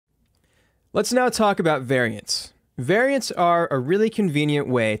Let's now talk about variants. Variants are a really convenient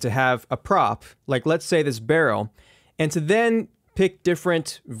way to have a prop, like let's say this barrel, and to then pick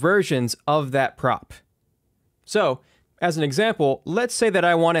different versions of that prop. So, as an example, let's say that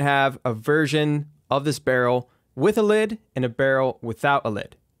I want to have a version of this barrel with a lid and a barrel without a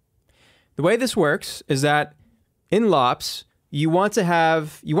lid. The way this works is that in LOPS, you want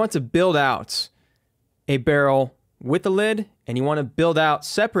to build out a barrel with a lid, and you want to build out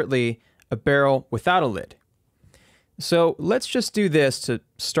separately a barrel without a lid. So let's just do this to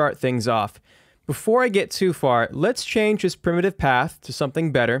start things off. Before I get too far, let's change this primitive path to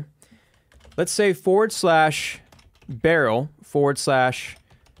something better. Let's say /barrel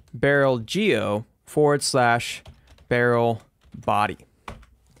 /barrel geo /barrel body.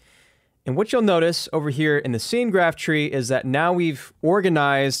 And what you'll notice over here in the scene graph tree is that now we've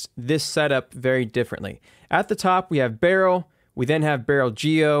organized this setup very differently. At the top, we have barrel, we then have barrel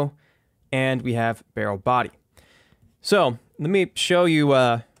geo, and we have barrel body. So let me show you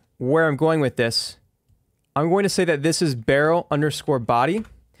where I'm going with this. I'm going to say that this is barrel underscore body,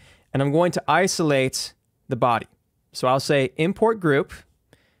 and I'm going to isolate the body. So I'll say import group,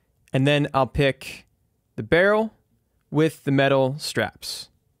 and then I'll pick the barrel with the metal straps.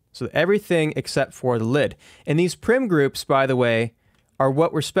 So everything except for the lid. And these prim groups, by the way, are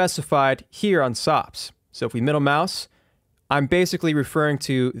what were specified here on SOPs. So if we middle mouse, I'm basically referring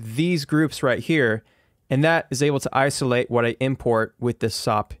to these groups right here, and that is able to isolate what I import with this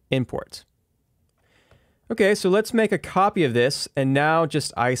SOP import. Okay, so let's make a copy of this and now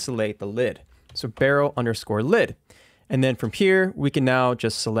just isolate the lid. So barrel underscore lid. And then from here, we can now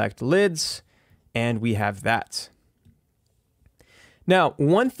just select lids, and we have that. Now,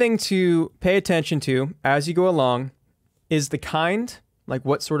 one thing to pay attention to as you go along is the kind, like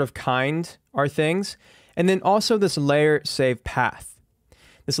what sort of kind are things, and then also this layer save path.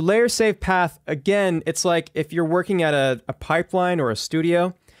 This layer save path, again, it's like if you're working at a pipeline or a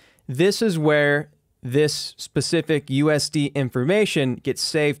studio, this is where this specific USD information gets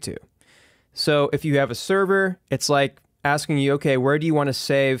saved to. So if you have a server, it's like asking you, okay, where do you want to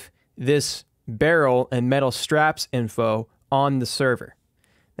save this barrel and metal straps info on the server?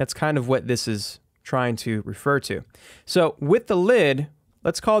 That's kind of what this is trying to refer to. So with the lid,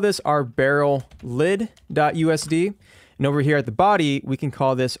 let's call this our barrel lid.usd. And over here at the body, we can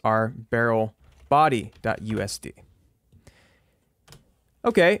call this our barrel body.usd.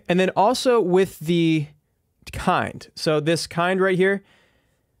 Okay, and then also with the kind. So this kind right here,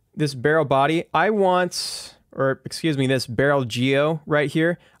 this barrel body, this barrel geo right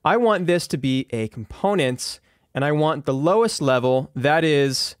here, I want this to be a component, and I want the lowest level, that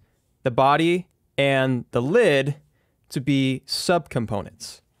is the body and the lid, to be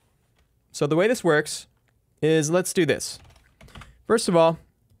subcomponents. So the way this works is, let's do this. First of all,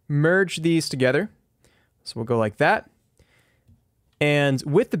 merge these together. So we'll go like that. And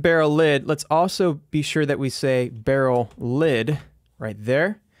with the barrel lid, let's also be sure that we say barrel lid right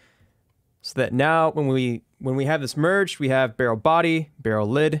there. So that now when we have this merged, we have barrel body, barrel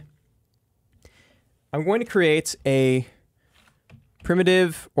lid. I'm going to create a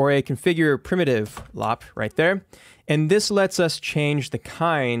primitive or a configure primitive LOP right there. And this lets us change the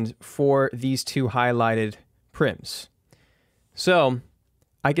kind for these two highlighted prims. So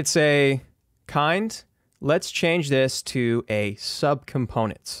I could say kind, let's change this to a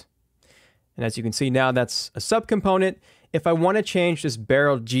subcomponent. And as you can see now, that's a subcomponent. If I want to change this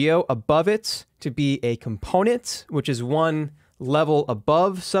barrel geo above it to be a component, which is one level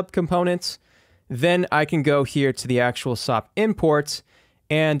above subcomponents, then I can go here to the actual SOP import,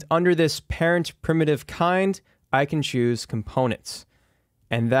 and under this parent primitive kind, I can choose components.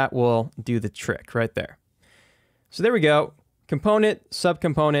 And that will do the trick right there. So there we go. Component,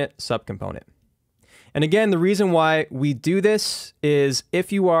 subcomponent, subcomponent. And again, the reason why we do this is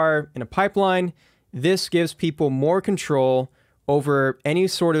if you are in a pipeline, this gives people more control over any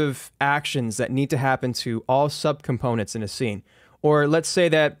sort of actions that need to happen to all subcomponents in a scene. Or let's say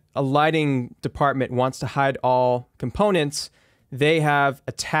that a lighting department wants to hide all components. They have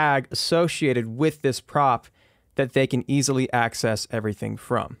a tag associated with this prop that they can easily access everything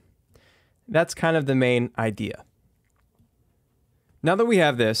from. That's kind of the main idea. Now that we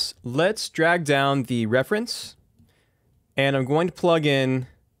have this, let's drag down the reference, and I'm going to plug in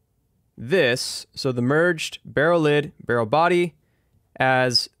this, so the merged barrel lid, barrel body,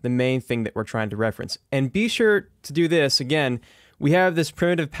 as the main thing that we're trying to reference. And be sure to do this, again, we have this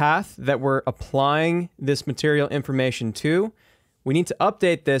primitive path that we're applying this material information to. We need to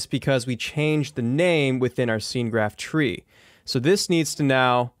update this because we changed the name within our scene graph tree. So this needs to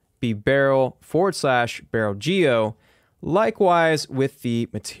now be barrel /barrel geo, likewise with the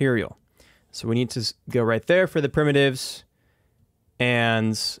material. So we need to go right there for the primitives.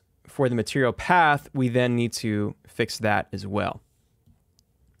 And for the material path, we then need to fix that as well.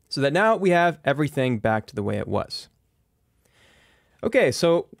 So that now we have everything back to the way it was. Okay,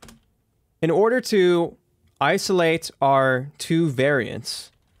 so in order to isolate our two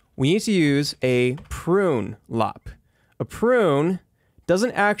variants, we need to use a prune lop. A prune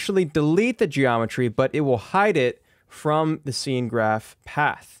doesn't actually delete the geometry, but it will hide it from the scene graph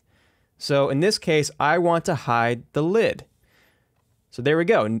path. So in this case, I want to hide the lid. So there we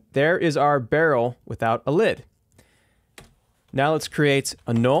go. There is our barrel without a lid. Now let's create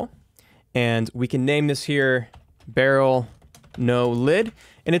a null, and we can name this here barrel no lid.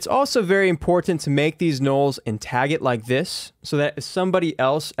 And it's also very important to make these nulls and tag it like this so that if somebody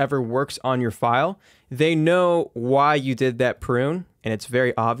else ever works on your file, they know why you did that prune, and it's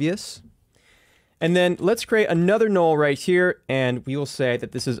very obvious. And then let's create another null right here, and we will say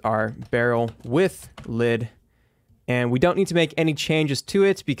that this is our barrel with lid. And we don't need to make any changes to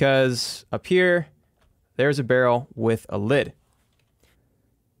it because up here, there's a barrel with a lid.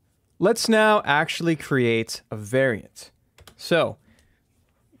 Let's now actually create a variant. So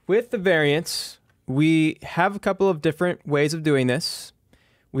with the variants, we have a couple of different ways of doing this.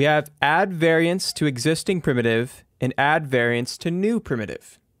 We have add variants to existing primitive and add variants to new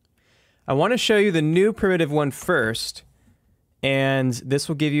primitive. I want to show you the new primitive one first, and this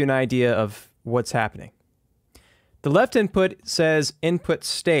will give you an idea of what's happening. The left input says input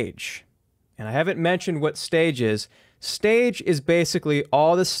stage, and I haven't mentioned what stage is. Stage is basically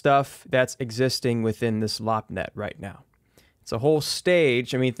all the stuff that's existing within this LopNet right now. It's a whole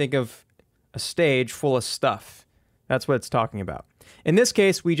stage. I mean, think of a stage full of stuff. That's what it's talking about. In this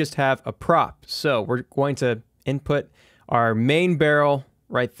case, we just have a prop. So we're going to input our main barrel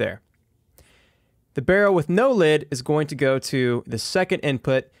right there. The barrel with no lid is going to go to the second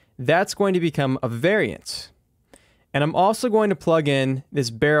input. That's going to become a variant. And I'm also going to plug in this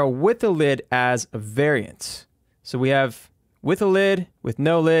barrel with a lid as a variant. So we have with a lid, with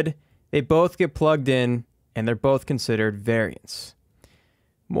no lid, they both get plugged in and they're both considered variants.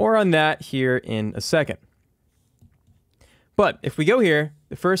 More on that here in a second. But if we go here,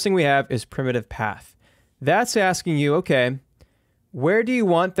 the first thing we have is primitive path. That's asking you, okay, where do you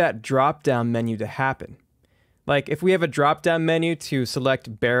want that drop-down menu to happen? Like if we have a drop-down menu to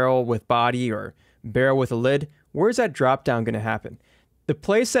select barrel with body or barrel with a lid, where's that drop-down going to happen? The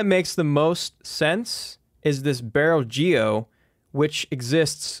place that makes the most sense is this barrel geo, which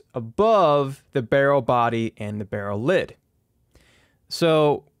exists above the barrel body and the barrel lid.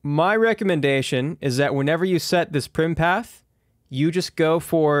 So my recommendation is that whenever you set this prim path, you just go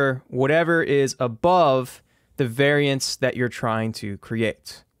for whatever is above the variants that you're trying to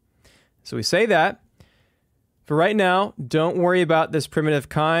create. So we say that. For right now, don't worry about this primitive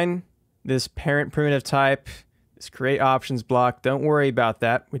kind, this parent primitive type, this create options block. Don't worry about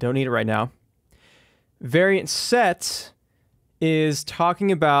that. We don't need it right now. Variant set is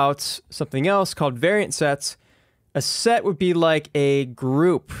talking about something else called variant sets. A set would be like a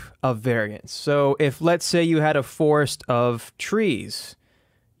group of variants. So if, let's say, you had a forest of trees,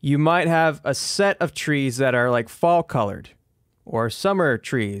 you might have a set of trees that are like fall colored, or summer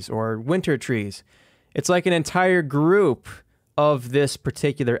trees, or winter trees. It's like an entire group of this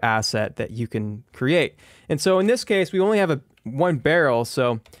particular asset that you can create. And so in this case, we only have one barrel,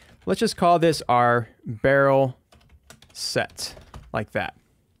 so let's just call this our barrel set, like that.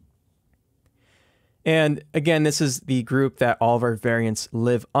 And again, this is the group that all of our variants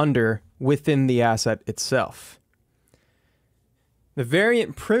live under within the asset itself. The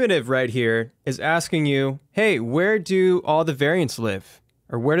variant primitive right here is asking you, hey, where do all the variants live?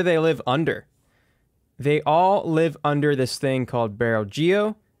 Or where do they live under? They all live under this thing called barrel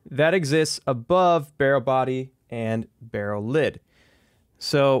geo that exists above barrel body and barrel lid.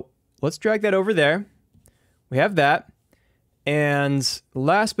 So let's drag that over there. We have that. And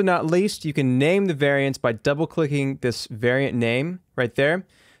last but not least, you can name the variants by double-clicking this variant name right there.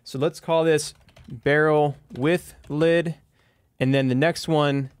 So let's call this barrel with lid. And then the next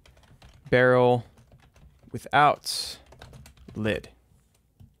one, barrel without lid.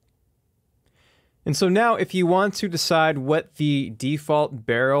 And so now if you want to decide what the default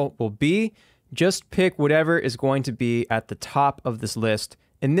barrel will be, just pick whatever is going to be at the top of this list.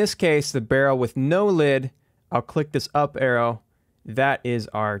 In this case, the barrel with no lid, I'll click this up arrow. That is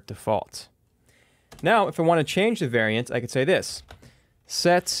our default. Now, if I want to change the variant, I could say this,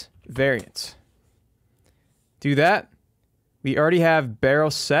 set variant. Do that. We already have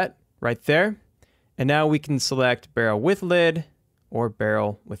barrel set right there. And now we can select barrel with lid or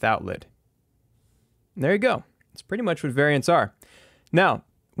barrel without lid. And there you go. That's pretty much what variants are. Now,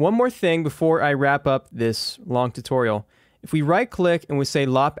 one more thing before I wrap up this long tutorial. If we right click and we say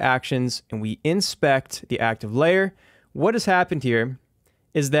lop actions and we inspect the active layer, what has happened here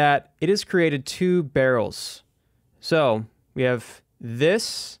is that it has created two barrels. So we have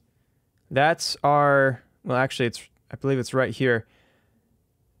this, that's our, well actually I believe it's right here.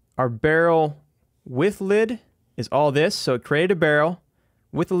 Our barrel with lid is all this. So it created a barrel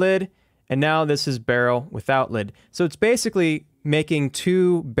with a lid, and now this is barrel without lid. So it's basically making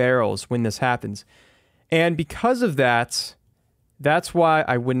two barrels when this happens. And because of that, that's why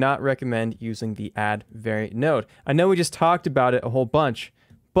I would not recommend using the add variant node. I know we just talked about it a whole bunch,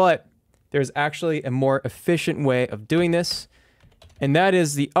 but there's actually a more efficient way of doing this. And that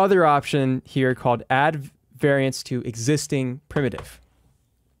is the other option here called add variants to existing primitive.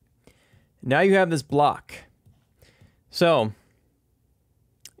 Now you have this block. So,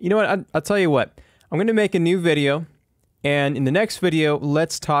 you know what? I'll tell you what. I'm going to make a new video. And in the next video,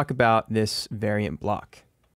 let's talk about this variant block.